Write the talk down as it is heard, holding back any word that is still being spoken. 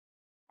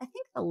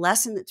the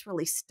lesson that's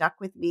really stuck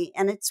with me,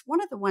 and it's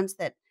one of the ones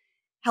that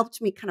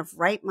helped me kind of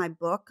write my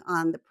book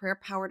on the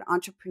prayer-powered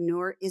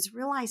entrepreneur, is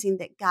realizing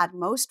that God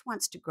most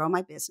wants to grow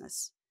my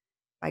business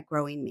by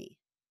growing me.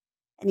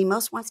 And he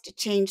most wants to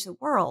change the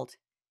world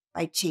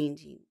by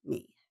changing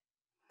me.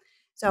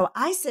 So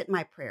I sit in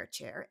my prayer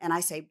chair and I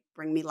say,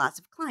 bring me lots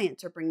of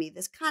clients, or bring me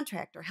this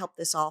contract, or help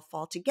this all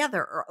fall together,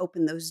 or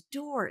open those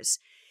doors.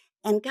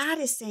 And God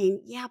is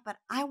saying, yeah, but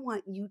I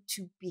want you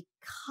to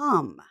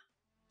become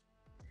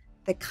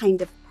the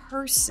kind of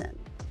person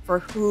for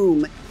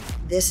whom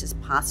this is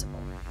possible.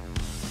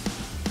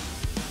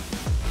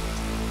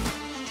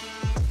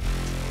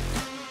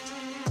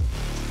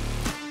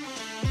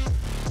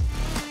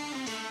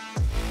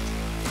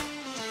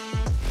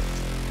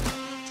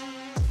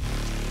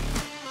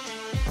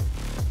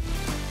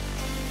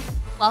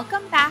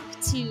 Welcome back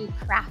to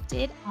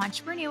Crafted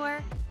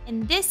Entrepreneur.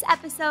 In this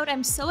episode,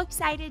 I'm so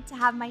excited to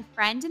have my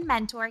friend and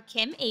mentor,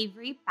 Kim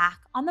Avery,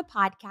 back on the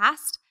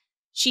podcast.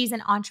 She's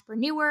an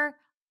entrepreneur,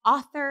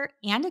 author,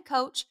 and a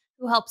coach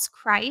who helps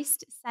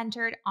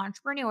Christ-centered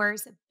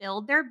entrepreneurs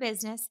build their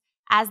business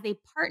as they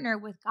partner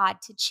with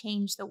God to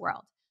change the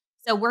world.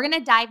 So we're going to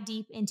dive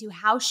deep into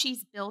how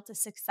she's built a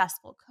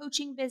successful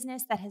coaching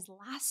business that has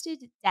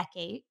lasted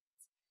decades,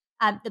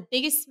 the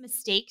biggest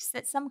mistakes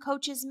that some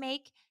coaches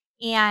make,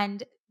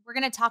 and we're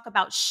going to talk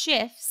about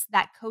shifts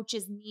that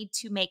coaches need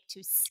to make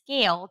to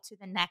scale to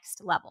the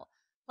next level.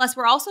 Plus,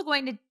 we're also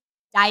going to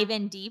dive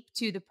in deep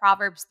to the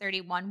Proverbs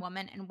 31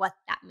 woman and what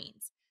that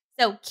means.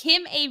 So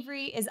Kim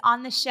Avery is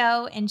on the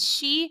show, and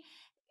she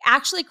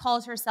actually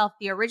calls herself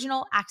the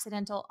original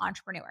accidental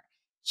entrepreneur.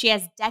 She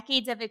has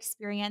decades of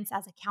experience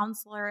as a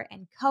counselor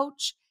and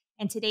coach,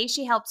 and today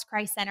she helps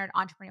Christ-centered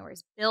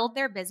entrepreneurs build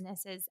their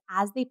businesses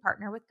as they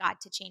partner with God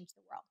to change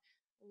the world.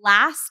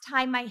 Last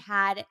time I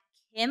had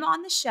Kim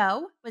on the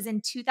show was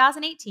in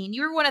 2018.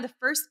 You were one of the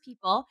first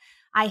people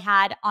I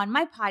had on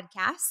my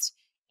podcast.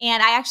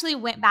 And I actually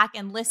went back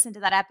and listened to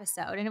that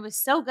episode, and it was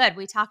so good.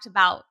 We talked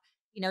about,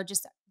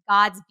 just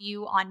God's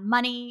view on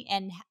money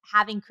and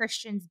having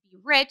Christians be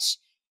rich.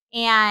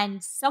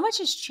 And so much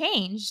has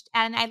changed.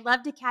 And I'd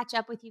love to catch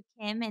up with you,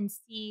 Kim, and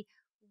see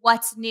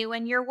what's new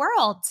in your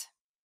world.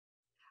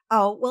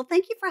 Oh, well,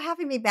 thank you for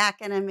having me back.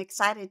 And I'm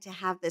excited to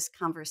have this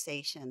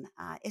conversation,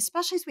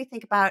 especially as we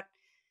think about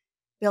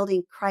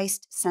building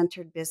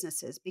Christ-centered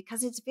businesses,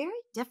 because it's very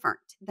different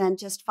than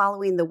just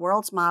following the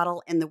world's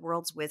model and the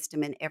world's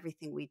wisdom in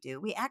everything we do.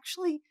 We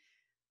actually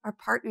are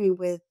partnering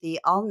with the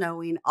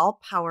all-knowing,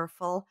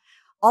 all-powerful,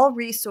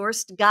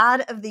 all-resourced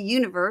God of the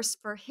universe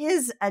for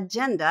his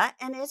agenda.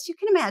 And as you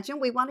can imagine,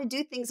 we want to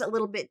do things a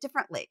little bit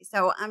differently.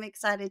 So I'm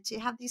excited to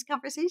have these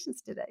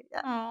conversations today. Yeah.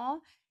 Aw.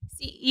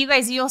 See, you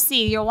guys,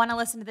 you'll want to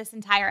listen to this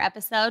entire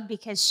episode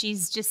because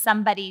she's just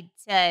somebody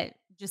to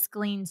just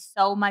glean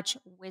so much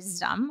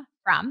wisdom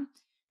from.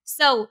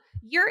 So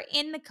you're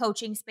in the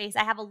coaching space.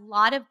 I have a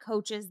lot of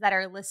coaches that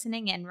are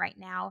listening in right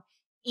now.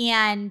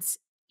 And,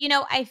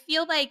 I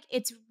feel like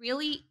it's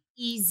really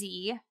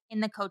easy in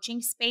the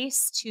coaching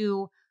space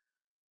to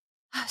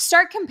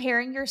start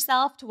comparing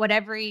yourself to what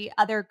every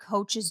other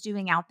coach is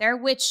doing out there,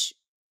 which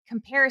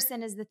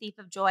comparison is the thief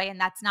of joy. And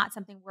that's not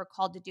something we're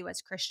called to do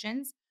as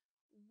Christians.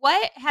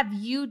 What have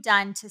you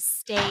done to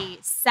stay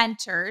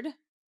centered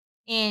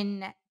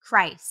in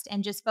Christ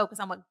and just focus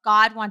on what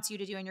God wants you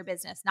to do in your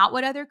business, not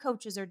what other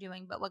coaches are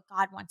doing, but what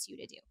God wants you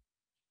to do?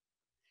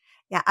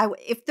 Yeah,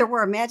 if there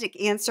were a magic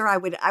answer, I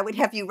would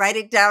have you write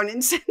it down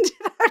and send it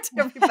out to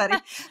everybody.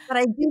 But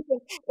I do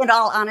think, in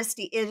all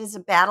honesty, it is a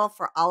battle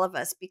for all of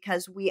us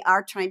because we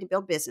are trying to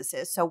build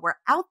businesses. So we're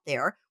out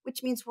there,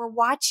 which means we're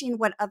watching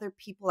what other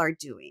people are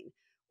doing,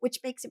 which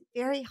makes it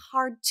very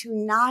hard to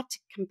not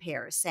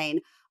compare,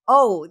 saying,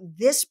 oh,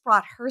 this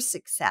brought her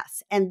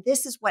success, and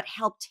this is what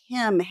helped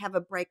him have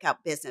a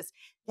breakout business.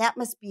 That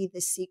must be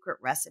the secret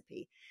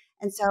recipe.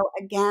 And so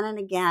again and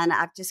again,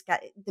 I've just got,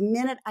 the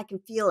minute I can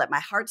feel it,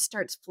 my heart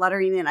starts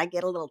fluttering and I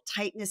get a little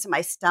tightness in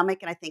my stomach.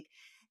 And I think,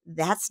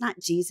 that's not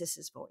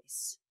Jesus's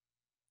voice,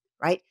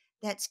 right?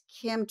 That's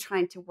Kim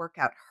trying to work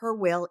out her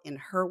will in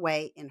her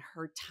way, in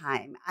her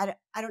time. I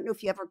don't know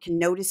if you ever can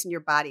notice in your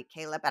body,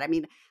 Cayla, but I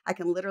mean, I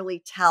can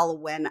literally tell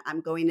when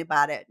I'm going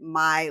about it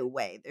my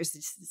way. There's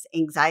this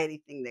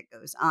anxiety thing that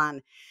goes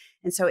on.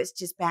 And so it's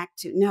just back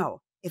to,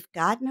 no, if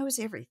God knows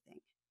everything,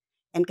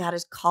 and God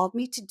has called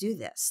me to do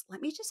this,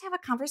 let me just have a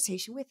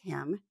conversation with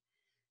him,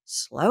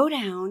 slow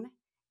down,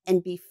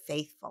 and be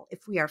faithful.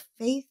 If we are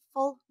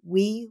faithful,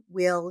 we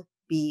will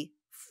be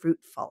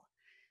fruitful.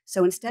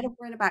 So instead of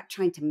worrying about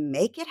trying to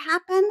make it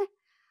happen,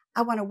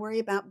 I want to worry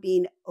about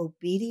being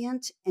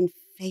obedient and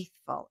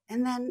faithful.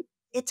 And then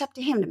it's up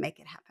to him to make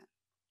it happen.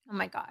 Oh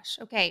my gosh.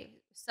 Okay.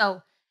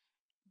 So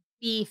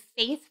be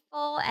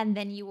faithful and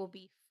then you will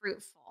be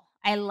fruitful.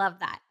 I love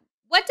that.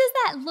 What does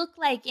that look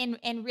like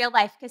in real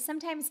life? Because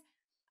sometimes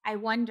I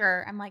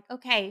wonder, I'm like,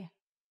 okay,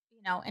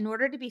 in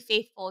order to be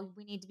faithful,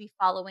 we need to be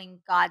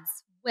following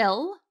God's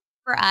will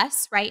for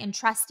us, right? And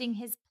trusting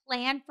his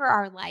plan for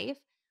our life.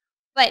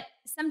 But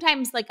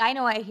sometimes, like, I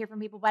know I hear from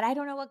people, but I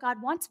don't know what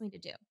God wants me to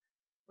do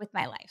with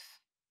my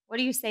life. What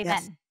do you say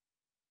Yes. then?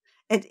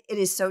 It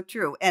is so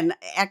true. And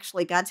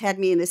actually, God's had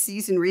me in a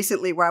season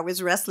recently where I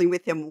was wrestling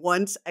with him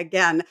once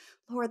again.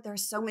 Lord,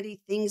 there's so many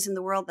things in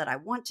the world that I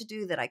want to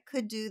do, that I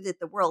could do, that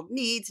the world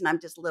needs, and I'm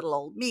just little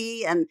old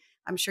me. And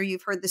I'm sure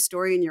you've heard the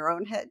story in your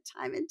own head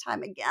time and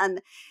time again.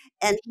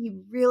 And he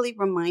really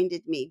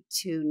reminded me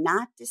to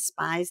not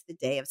despise the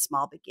day of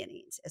small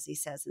beginnings, as he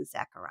says in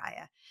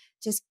Zechariah.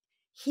 Just,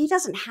 he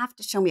doesn't have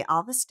to show me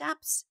all the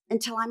steps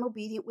until I'm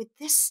obedient with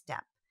this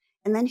step.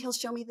 And then he'll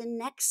show me the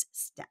next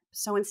step.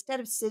 So instead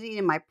of sitting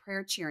in my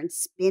prayer chair and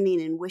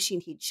spinning and wishing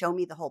he'd show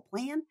me the whole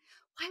plan,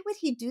 why would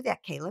he do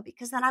that, Cayla?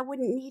 Because then I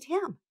wouldn't need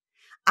him.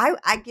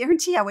 I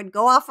guarantee I would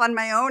go off on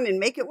my own and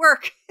make it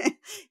work.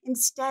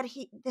 Instead,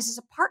 this is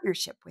a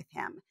partnership with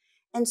him.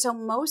 And so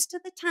most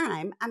of the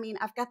time, I mean,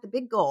 I've got the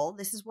big goal.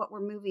 This is what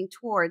we're moving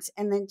towards.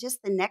 And then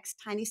just the next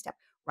tiny step,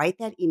 write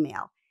that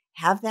email,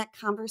 have that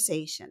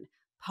conversation,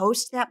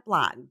 post that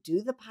blog,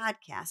 do the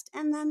podcast.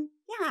 And then,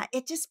 yeah,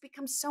 it just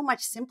becomes so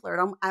much simpler.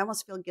 I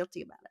almost feel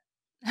guilty about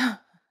it.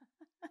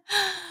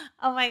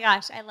 Oh my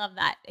gosh, I love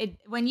that.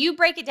 When you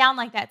break it down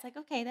like that, it's like,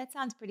 okay, that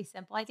sounds pretty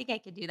simple. I think I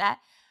could do that.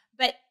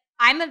 But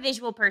I'm a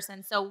visual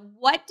person. So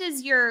what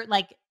does your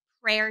like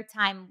prayer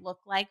time look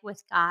like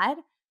with God?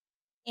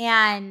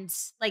 And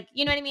like,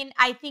 you know what I mean?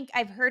 I think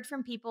I've heard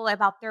from people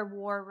about their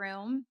war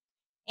room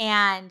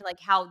and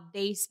like how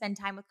they spend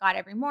time with God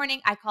every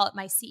morning. I call it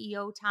my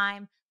CEO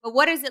time. But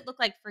what does it look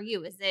like for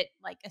you? Is it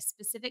like a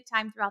specific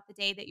time throughout the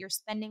day that you're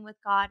spending with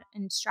God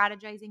and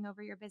strategizing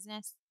over your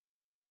business?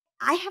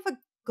 I have a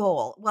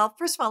goal. Well,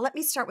 first of all, let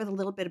me start with a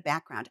little bit of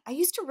background. I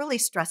used to really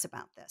stress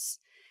about this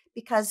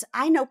because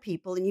I know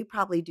people, and you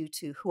probably do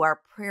too, who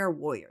are prayer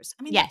warriors.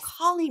 I mean, their Yes.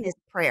 calling is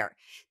prayer.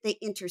 They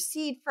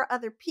intercede for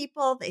other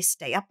people. They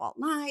stay up all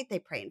night. They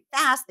pray and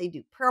fast. They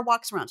do prayer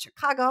walks around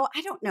Chicago.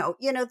 I don't know.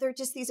 They're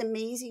just these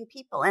amazing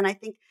people. And I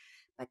think,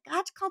 but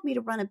God's called me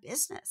to run a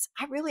business.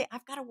 I've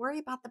got to worry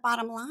about the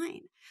bottom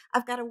line.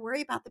 I've got to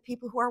worry about the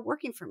people who are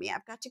working for me.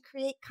 I've got to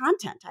create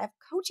content. I have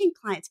coaching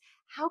clients.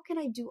 How can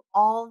I do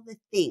all the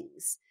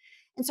things?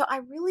 And so I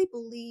really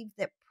believe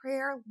that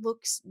prayer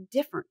looks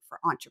different for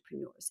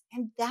entrepreneurs,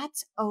 and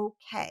that's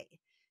okay.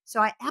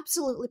 So I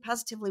absolutely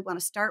positively want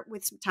to start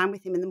with some time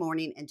with him in the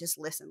morning and just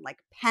listen, like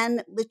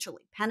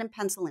literally pen and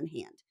pencil in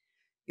hand.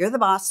 You're the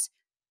boss.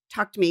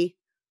 Talk to me.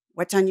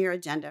 What's on your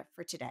agenda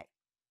for today?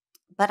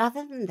 But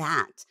other than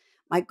that,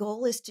 my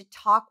goal is to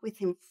talk with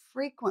him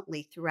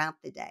frequently throughout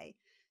the day.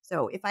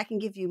 So if I can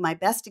give you my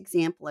best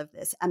example of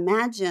this,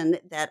 imagine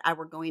that I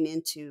were going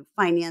into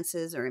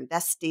finances or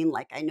investing,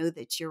 like I know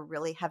that you're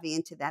really heavy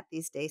into that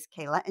these days,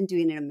 Cayla, and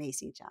doing an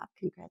amazing job.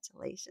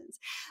 Congratulations.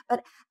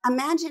 But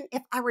imagine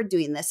if I were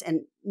doing this,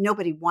 and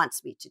nobody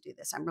wants me to do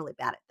this. I'm really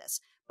bad at this.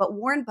 But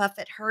Warren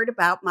Buffett heard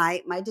about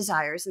my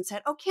desires and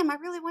said, "Oh, Kim, I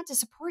really want to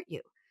support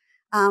you.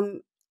 Um,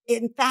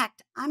 in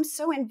fact, I'm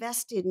so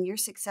invested in your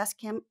success,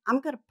 Kim.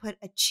 I'm going to put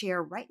a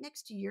chair right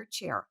next to your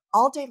chair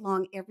all day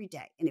long, every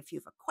day. And if you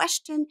have a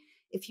question,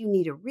 if you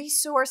need a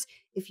resource,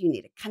 if you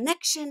need a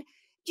connection,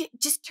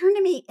 just turn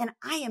to me and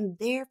I am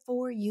there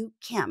for you,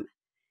 Kim."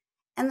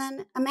 And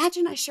then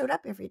imagine I showed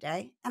up every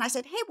day and I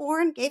said, "Hey,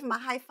 Warren," gave him a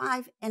high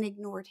five and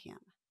ignored him.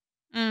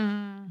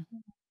 Mm.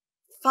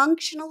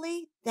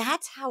 Functionally,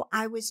 that's how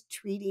I was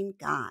treating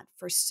God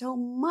for so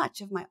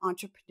much of my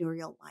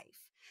entrepreneurial life.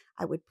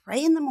 I would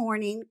pray in the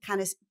morning,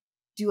 kind of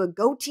do a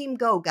go team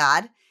go,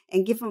 God,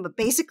 and give him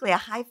basically a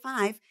high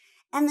five,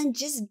 and then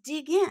just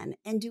dig in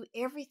and do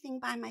everything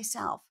by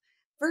myself.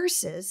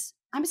 Versus,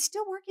 I'm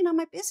still working on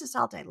my business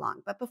all day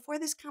long. But before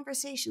this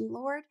conversation,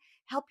 Lord,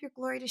 help your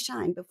glory to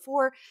shine.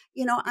 Before,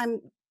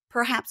 I'm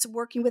perhaps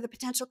working with a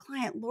potential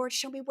client, Lord,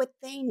 show me what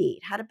they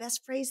need, how to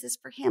best phrase this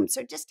for him.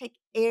 So just take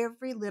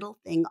every little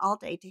thing all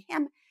day to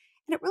him.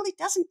 And it really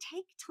doesn't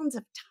take tons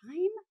of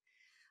time,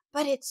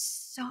 but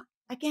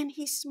again,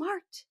 he's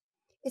smart.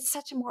 It's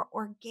such a more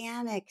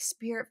organic,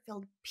 spirit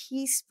filled,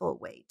 peaceful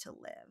way to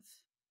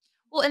live.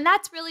 Well, and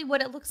that's really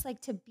what it looks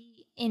like to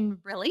be in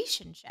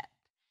relationship.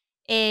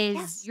 Is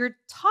Yes. you're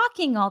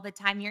talking all the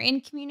time, you're in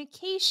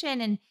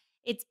communication, and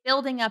it's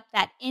building up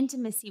that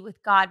intimacy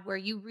with God where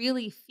you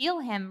really feel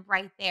him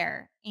right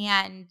there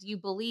and you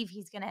believe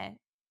he's going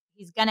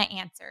to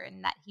answer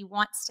and that he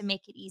wants to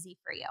make it easy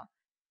for you.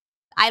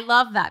 I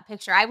love that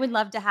picture. I would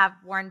love to have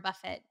Warren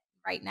Buffett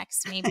right next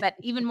to me, but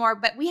even more,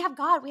 but we have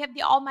God, we have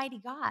the almighty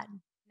God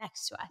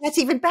next to That's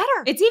us. even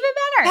better. It's even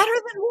better.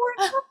 Better than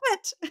Warren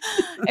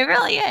Buffett. It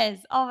really is.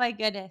 Oh my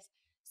goodness.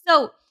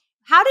 So,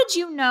 how did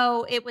you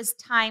know it was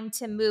time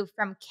to move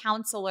from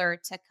counselor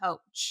to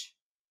coach?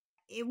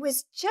 It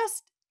was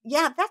just,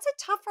 yeah, that's a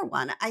tougher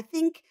one. I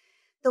think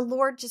the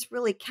Lord just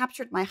really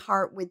captured my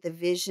heart with the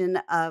vision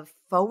of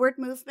forward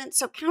movement.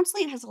 So,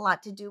 counseling has a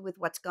lot to do with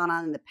what's gone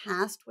on in the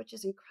past, which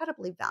is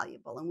incredibly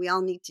valuable. And we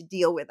all need to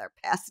deal with our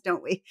past,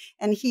 don't we?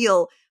 And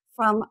heal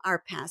from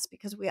our past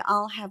because we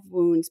all have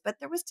wounds. But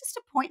there was just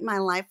a point in my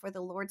life where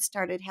the Lord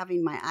started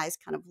having my eyes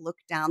kind of look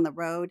down the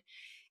road.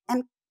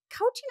 And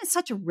coaching is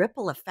such a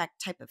ripple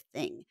effect type of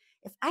thing.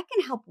 If I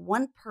can help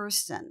one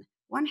person,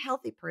 one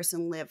healthy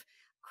person live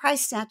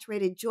Christ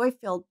saturated, joy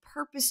filled,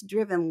 purpose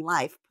driven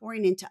life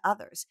pouring into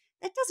others.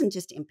 That doesn't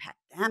just impact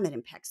them, it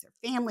impacts their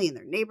family and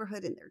their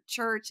neighborhood and their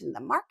church and the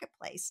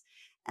marketplace.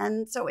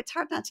 And so it's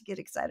hard not to get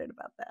excited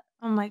about that.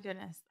 Oh my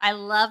goodness. I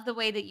love the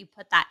way that you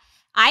put that.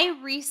 I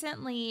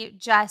recently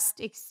just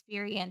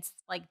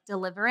experienced like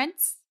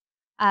deliverance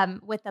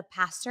with a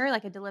pastor,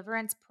 like a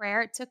deliverance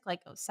prayer. It took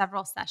like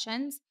several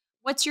sessions.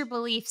 What's your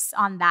beliefs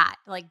on that?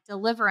 Like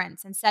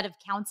deliverance instead of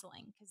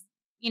counseling? Because,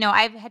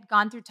 I had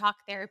gone through talk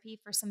therapy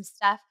for some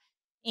stuff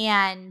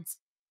and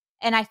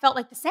I felt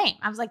like the same.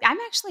 I was like, I'm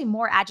actually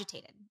more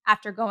agitated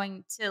after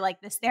going to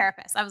like this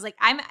therapist. I was like,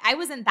 I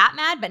wasn't that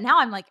mad, but now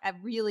I'm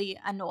really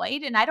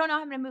annoyed and I don't know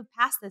how I'm gonna move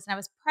past this. And I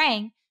was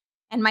praying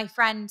and my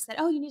friend said,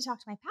 "Oh, you need to talk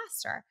to my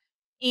pastor."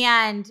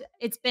 And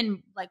it's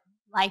been like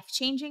life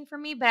changing for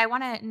me, but I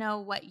want to know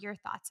what your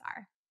thoughts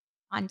are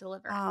on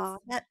deliverance. Oh,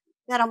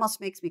 that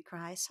almost makes me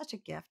cry. Such a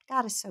gift.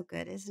 God is so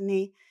good, isn't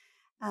he?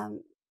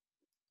 Um,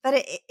 but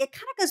it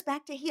kind of goes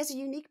back to he has a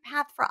unique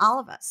path for all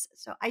of us.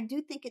 So I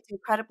do think it's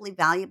incredibly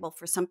valuable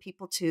for some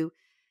people to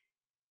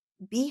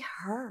be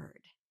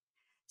heard.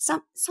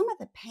 Some of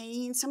the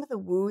pain, some of the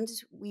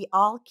wounds we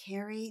all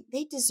carry,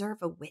 they deserve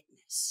a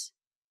witness.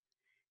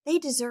 They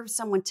deserve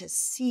someone to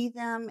see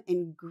them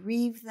and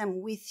grieve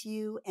them with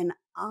you and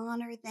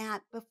honor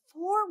that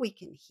before we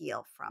can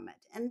heal from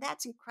it. And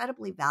that's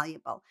incredibly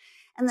valuable.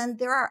 And then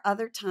there are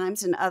other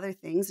times and other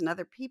things and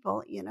other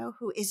people,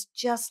 who is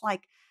just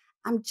like,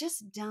 I'm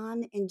just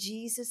done. And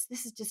Jesus,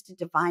 this is just a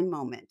divine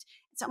moment.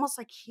 It's almost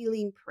like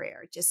healing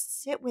prayer.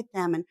 Just sit with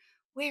them and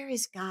where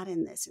is God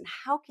in this? And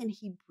how can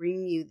he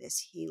bring you this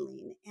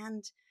healing?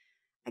 And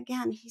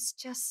again, he's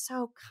just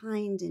so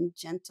kind and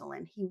gentle,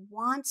 and he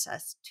wants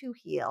us to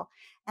heal.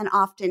 And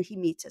often he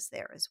meets us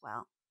there as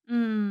well.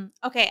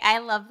 Okay, I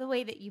love the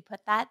way that you put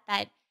that.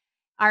 That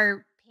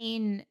our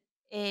pain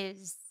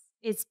is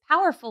is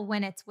powerful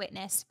when it's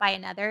witnessed by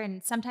another,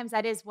 and sometimes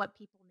that is what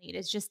people need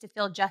is just to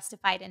feel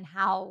justified in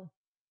how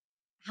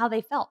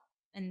they felt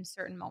in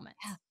certain Yeah. moments.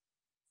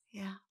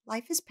 Yeah.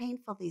 Life is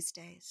painful these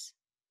days.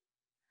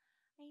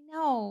 I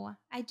know.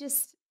 I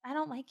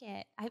don't like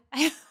it.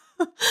 I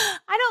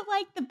I don't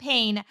like the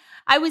pain.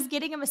 I was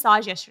getting a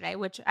massage yesterday,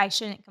 which I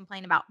shouldn't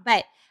complain about,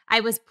 but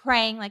I was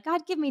praying like,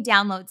 God, give me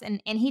downloads,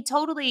 and he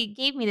totally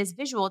gave me this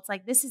visual. It's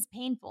like this is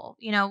painful.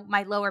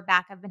 My lower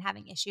back, I've been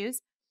having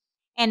issues.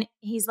 And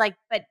he's like,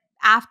 but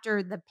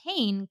after the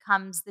pain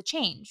comes the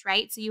change,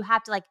 right? So you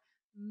have to like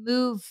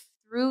move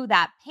through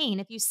that pain.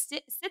 If you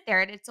sit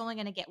there, it's only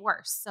going to get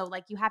worse. So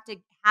like you have to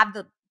have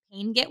the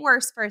pain get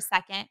worse for a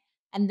second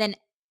and then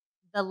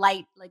the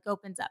light like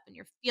opens up and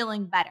you're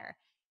feeling better.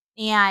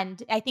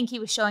 And I think he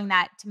was showing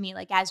that to me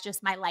like as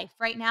just my life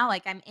right now.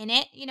 Like I'm in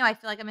it, I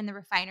feel like I'm in the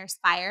refiner's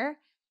fire.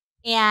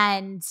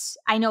 And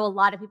I know a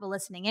lot of people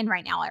listening in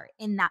right now are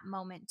in that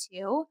moment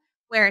too,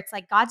 where it's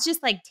like God's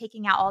just like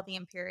taking out all the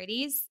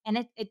impurities. And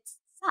it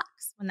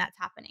sucks when that's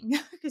happening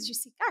because you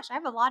see, gosh, I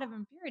have a lot of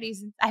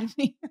impurities inside of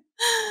me,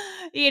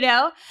 you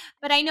know?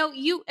 But I know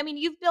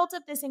you've built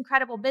up this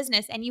incredible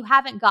business and you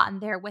haven't gotten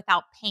there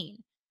without pain.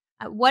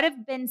 What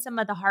have been some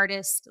of the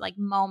hardest like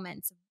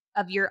moments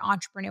of your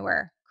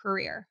entrepreneur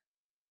career?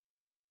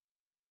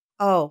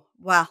 Oh,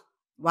 wow.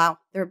 Wow.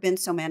 There have been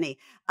so many.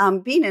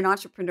 Being an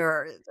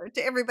entrepreneur,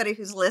 to everybody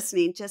who's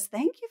listening, just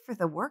thank you for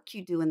the work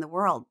you do in the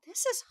world.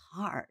 This is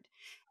hard.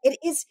 It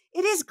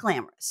is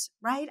glamorous,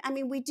 right? I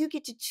mean, we do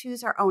get to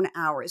choose our own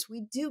hours.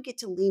 We do get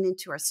to lean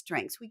into our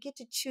strengths. We get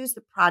to choose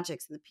the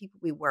projects and the people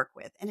we work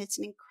with. And it's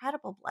an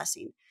incredible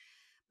blessing.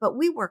 But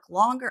we work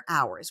longer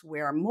hours,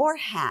 wear more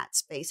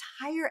hats, face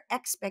higher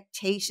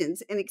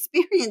expectations, and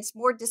experience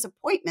more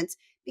disappointments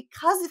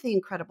because of the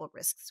incredible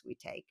risks we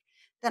take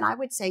than I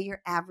would say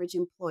your average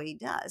employee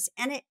does.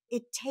 And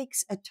it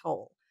takes a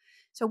toll.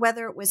 So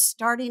whether it was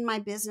starting my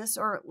business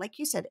or like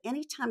you said,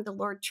 anytime the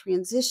Lord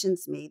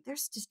transitions me,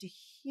 there's just a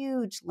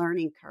huge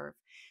learning curve.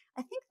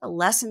 I think the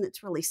lesson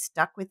that's really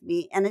stuck with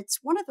me, and it's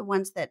one of the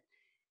ones that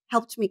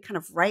helped me kind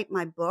of write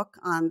my book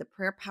on the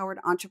prayer powered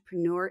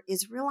entrepreneur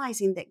is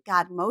realizing that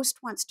God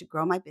most wants to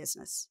grow my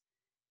business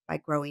by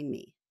growing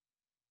me.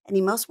 And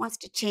he most wants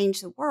to change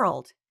the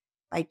world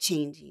by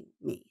changing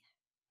me.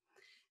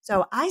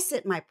 So I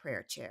sit in my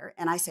prayer chair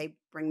and I say,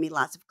 bring me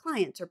lots of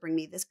clients or bring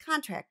me this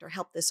contract or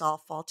help this all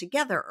fall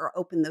together or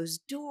open those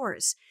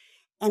doors.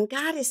 And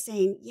God is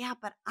saying, yeah,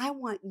 but I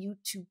want you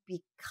to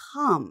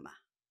become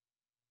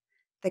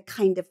the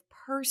kind of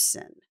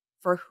person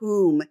for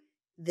whom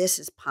this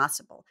is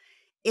possible.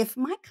 If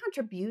my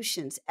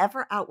contributions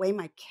ever outweigh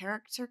my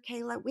character,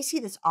 Cayla, we see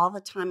this all the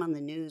time on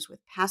the news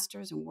with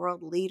pastors and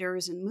world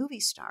leaders and movie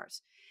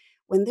stars.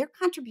 When their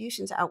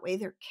contributions outweigh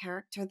their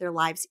character, their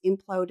lives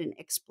implode and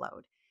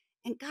explode.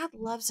 And God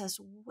loves us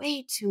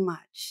way too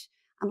much.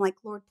 I'm like,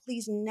 Lord,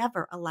 please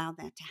never allow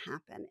that to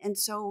happen. And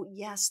so,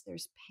 yes,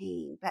 there's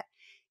pain, but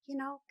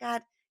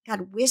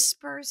God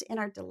whispers in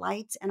our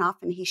delights and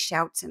often he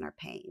shouts in our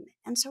pain.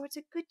 And so it's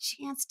a good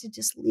chance to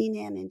just lean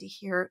in and to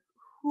hear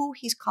who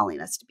he's calling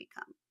us to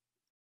become.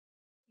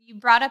 You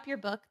brought up your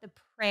book, The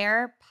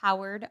Prayer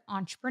Powered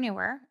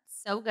Entrepreneur.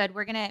 So good.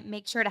 We're going to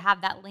make sure to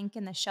have that link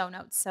in the show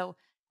notes. So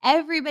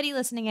everybody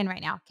listening in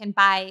right now can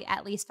buy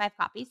at least 5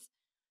 copies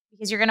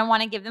because you're going to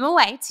want to give them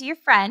away to your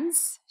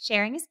friends.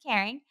 Sharing is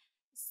caring.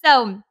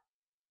 So,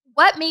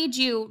 what made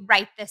you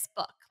write this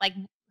book? Like,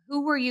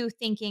 who were you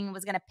thinking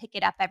was going to pick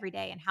it up every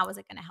day and how was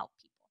it going to help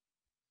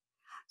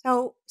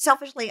So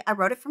selfishly, I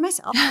wrote it for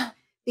myself people?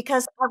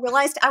 because I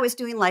realized I was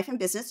doing life and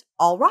business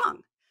all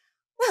wrong.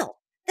 Well,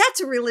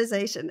 that's a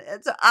realization.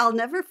 And so I'll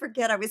never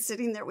forget, I was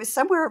sitting there, it was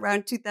somewhere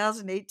around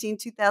 2018,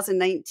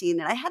 2019,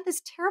 and I had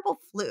this terrible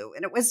flu.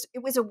 And it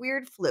was a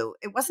weird flu.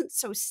 It wasn't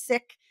so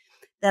sick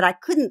that I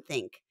couldn't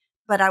think,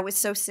 but I was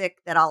so sick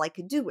that all I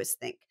could do was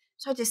think.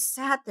 So I just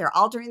sat there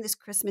all during this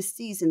Christmas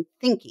season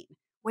thinking,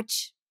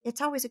 which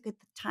it's always a good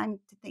time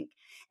to think.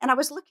 And I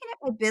was looking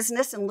at my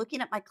business and looking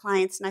at my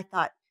clients, and I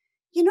thought,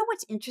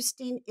 what's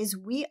interesting is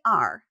we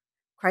are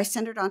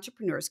Christ-centered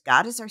entrepreneurs.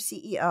 God is our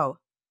CEO.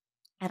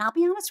 And I'll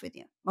be honest with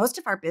you, most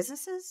of our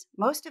businesses,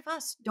 most of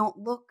us don't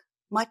look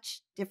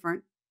much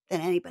different than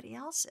anybody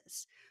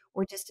else's.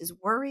 We're just as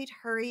worried,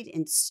 hurried,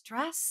 and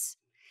stressed.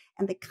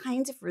 And the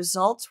kinds of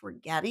results we're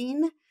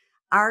getting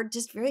are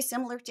just very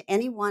similar to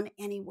anyone,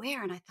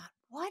 anywhere. And I thought,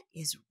 what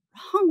is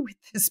wrong with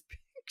this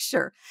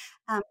picture?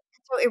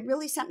 So it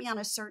really sent me on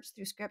a search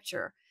through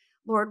scripture.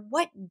 Lord,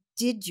 what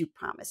did you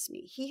promise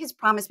me? He has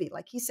promised me,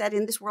 like he said,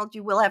 in this world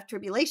you will have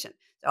tribulation.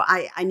 So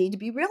I need to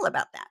be real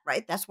about that,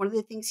 right? That's one of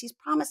the things he's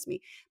promised me.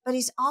 But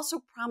he's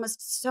also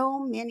promised so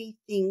many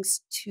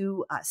things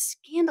to us,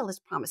 scandalous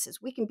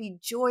promises. We can be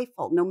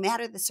joyful no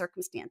matter the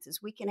circumstances.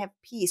 We can have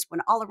peace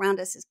when all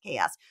around us is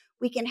chaos.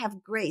 We can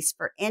have grace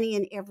for any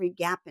and every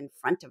gap in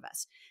front of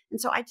us.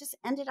 And so I just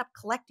ended up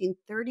collecting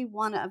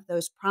 31 of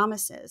those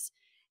promises.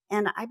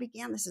 And I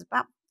began, this is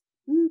about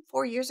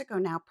 4 years ago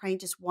now, praying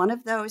just one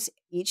of those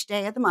each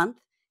day of the month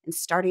and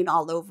starting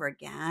all over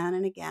again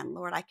and again.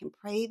 Lord, I can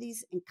pray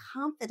these and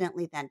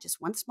confidently then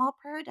just one small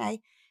prayer a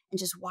day and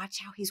just watch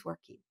how he's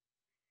working.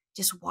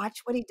 Just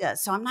watch what he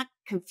does. So I'm not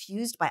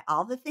confused by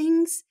all the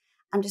things.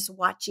 I'm just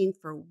watching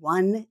for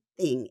one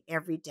thing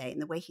every day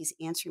and the way he's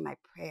answering my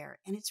prayer.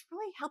 And it's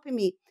really helping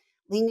me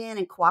lean in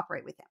and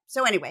cooperate with him.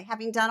 So anyway,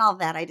 having done all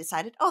that, I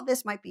decided,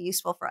 this might be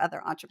useful for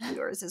other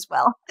entrepreneurs as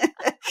well.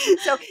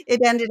 So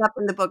it ended up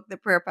in the book, The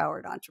Prayer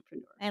Powered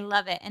Entrepreneur. I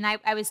love it. And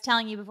I was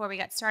telling you before we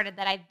got started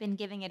that I've been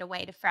giving it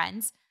away to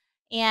friends.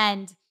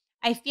 And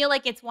I feel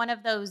like it's one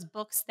of those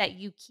books that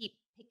you keep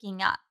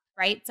picking up,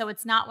 right? So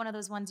it's not one of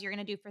those ones you're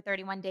going to do for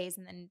 31 days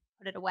and then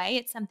put it away.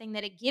 It's something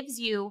that it gives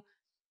you.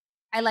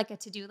 I like a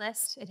to-do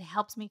list. It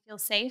helps me feel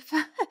safe.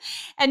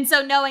 And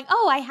so knowing,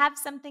 I have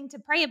something to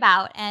pray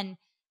about and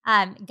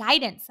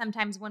guidance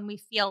sometimes when we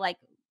feel like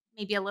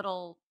maybe a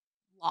little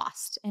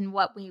lost in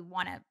what we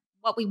want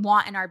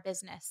in our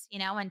business,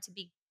 and to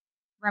be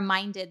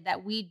reminded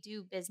that we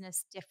do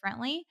business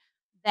differently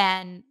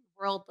than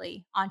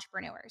worldly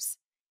entrepreneurs.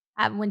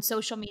 When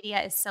social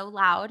media is so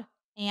loud,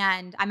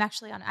 and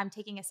I'm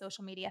taking a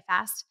social media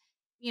fast,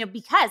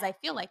 because I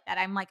feel like that.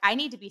 I'm like, I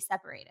need to be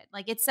separated.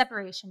 Like it's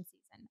separation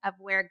season of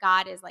where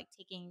God is like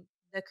taking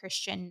the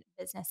Christian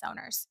business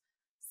owners.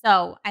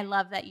 So I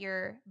love that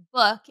your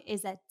book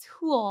is a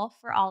tool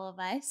for all of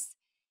us.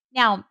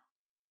 Now,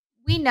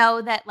 we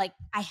know that like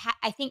I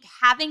think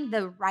having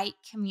the right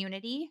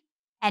community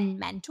and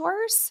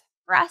mentors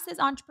for us as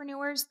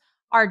entrepreneurs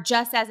are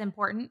just as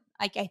important,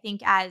 like I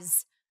think,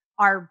 as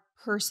our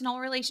personal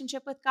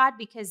relationship with God,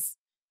 because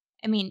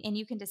I mean, and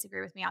you can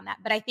disagree with me on that,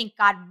 but I think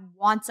God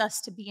wants us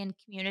to be in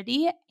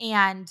community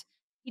and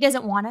he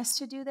doesn't want us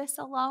to do this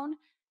alone.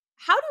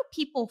 How do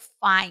people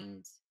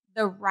find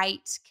the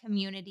right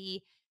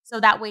community so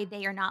that way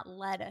they are not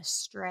led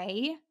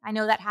astray? I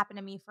know that happened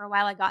to me for a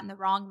while. I got in the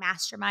wrong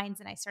masterminds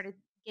and I started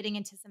getting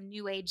into some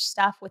new age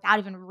stuff without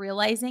even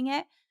realizing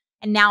it.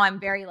 And now I'm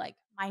very like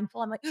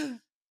mindful. I'm like,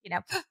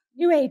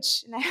 new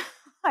age. And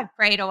I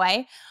prayed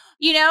away,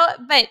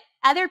 but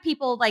other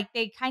people, like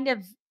they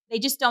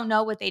just don't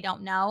know what they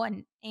don't know,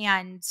 and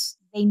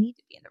they need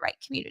to be in the right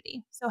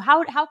community. So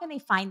how can they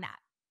find that?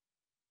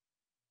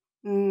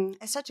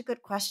 It's such a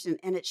good question,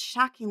 and it's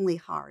shockingly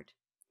hard.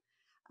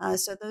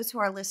 So those who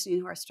are listening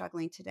who are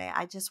struggling today,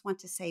 I just want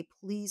to say,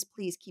 please,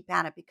 please keep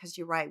at it because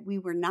you're right. We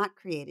were not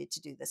created to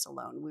do this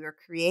alone. We were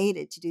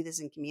created to do this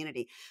in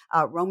community.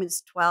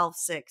 Romans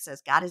 12:6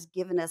 says God has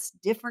given us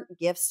different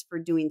gifts for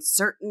doing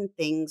certain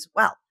things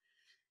well.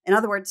 In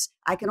other words,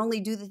 I can only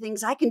do the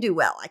things I can do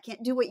well. I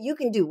can't do what you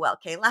can do well,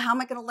 Cayla. How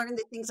am I going to learn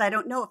the things I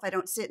don't know if I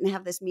don't sit and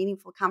have this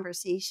meaningful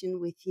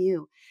conversation with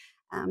you?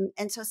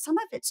 And so some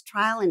of it's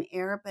trial and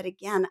error. But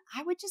again,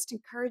 I would just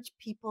encourage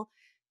people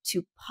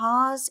to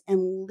pause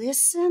and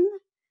listen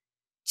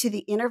to the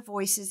inner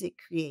voices it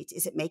creates.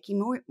 Is it making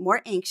me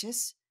more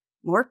anxious,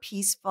 more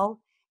peaceful?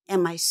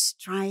 Am I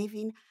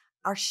striving?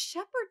 Our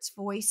shepherd's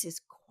voice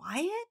is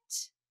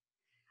quiet,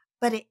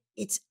 but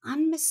it's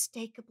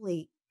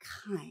unmistakably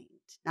kind.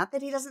 Not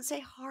that he doesn't say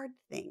hard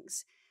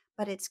things,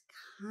 but it's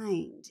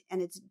kind and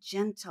it's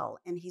gentle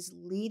and he's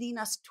leading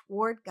us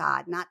toward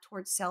God, not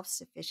toward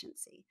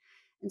self-sufficiency.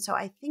 And so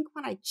I think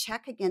when I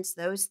check against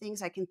those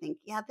things, I can think,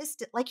 yeah,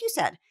 like you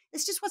said,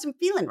 this just wasn't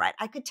feeling right.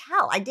 I could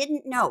tell. I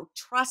didn't know.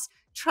 Trust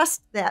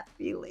that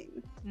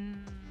feeling.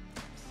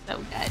 So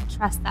good.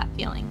 Trust that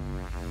feeling.